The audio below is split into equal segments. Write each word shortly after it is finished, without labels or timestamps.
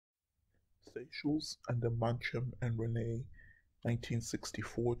Seychelles under Mancham and Rene,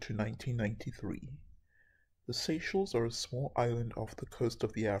 1964 to 1993. The Seychelles are a small island off the coast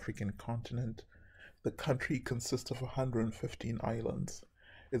of the African continent. The country consists of 115 islands.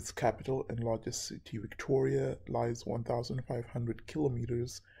 Its capital and largest city, Victoria, lies 1,500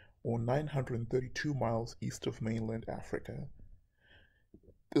 kilometers or 932 miles east of mainland Africa.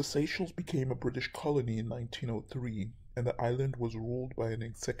 The Seychelles became a British colony in 1903, and the island was ruled by an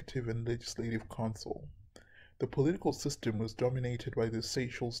executive and legislative council. The political system was dominated by the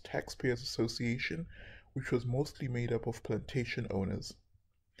Seychelles Taxpayers Association, which was mostly made up of plantation owners.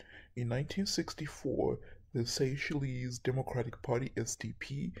 In 1964, the Seychelles Democratic Party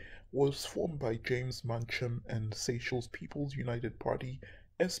 (SDP) was formed by James Mancham, and Seychelles People's United Party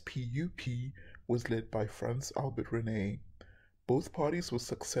 (SPUP) was led by Franz Albert Rene. Both parties were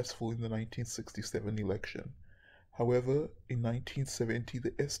successful in the 1967 election. However, in 1970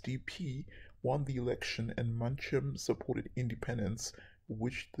 the SDP won the election and Mancham supported independence,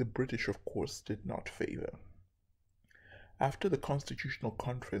 which the British of course did not favor. After the Constitutional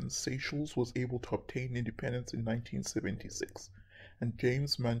Conference, Seychelles was able to obtain independence in 1976, and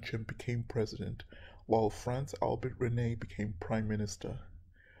James Mancham became president, while Franz Albert Rene became prime minister.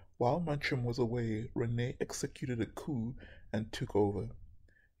 While Mancham was away, Rene executed a coup and took over.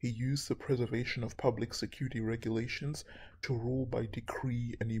 He used the preservation of public security regulations to rule by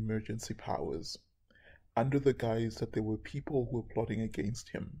decree and emergency powers, under the guise that there were people who were plotting against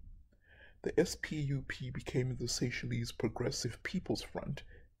him. The SPUP became the Seychelles Progressive People's Front,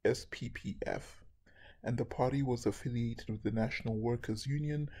 SPPF, and the party was affiliated with the National Workers'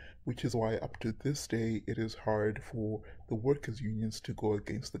 Union, which is why up to this day it is hard for the workers' unions to go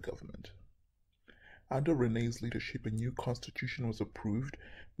against the government. Under Rene's leadership, a new constitution was approved,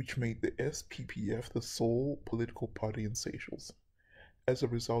 which made the SPPF the sole political party in Seychelles. As a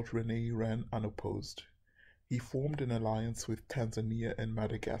result, Rene ran unopposed. He formed an alliance with Tanzania and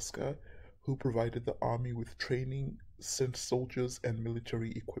Madagascar, who provided the army with training, sent soldiers, and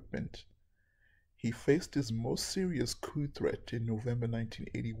military equipment. He faced his most serious coup threat in November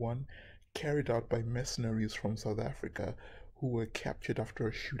 1981, carried out by mercenaries from South Africa, who were captured after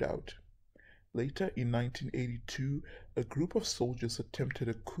a shootout. Later, in 1982, a group of soldiers attempted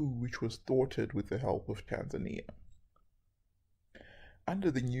a coup which was thwarted with the help of Tanzania.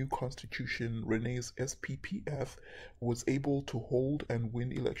 Under the new constitution, Rene's SPPF was able to hold and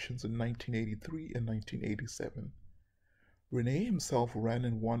win elections in 1983 and 1987. Rene himself ran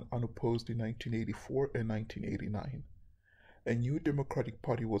and won unopposed in 1984 and 1989. A new Democratic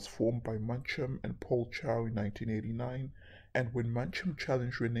Party was formed by Mancham and Paul Chow in 1989, and when Mancham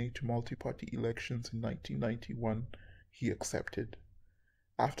challenged Rene to multi-party elections in 1991, he accepted.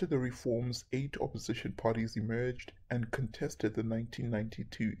 After the reforms, 8 opposition parties emerged and contested the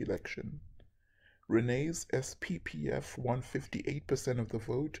 1992 election. Rene's SPPF won 58% of the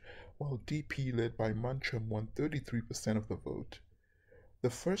vote, while DP led by Mancham won 33% of the vote. The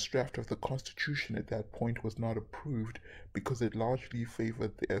first draft of the constitution at that point was not approved because it largely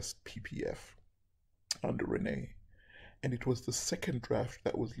favored the SPPF under Rene, and it was the second draft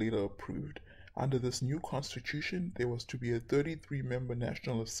that was later approved. Under this new constitution, there was to be a 33-member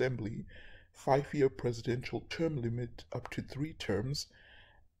National Assembly, 5-year presidential term limit up to 3 terms,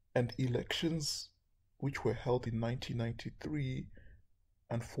 and elections which were held in 1993.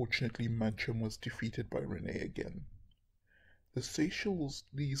 Unfortunately, Mancham was defeated by Rene again. The Seychelles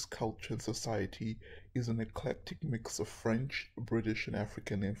culture and society is an eclectic mix of French, British, and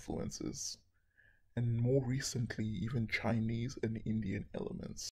African influences, and more recently even Chinese and Indian elements.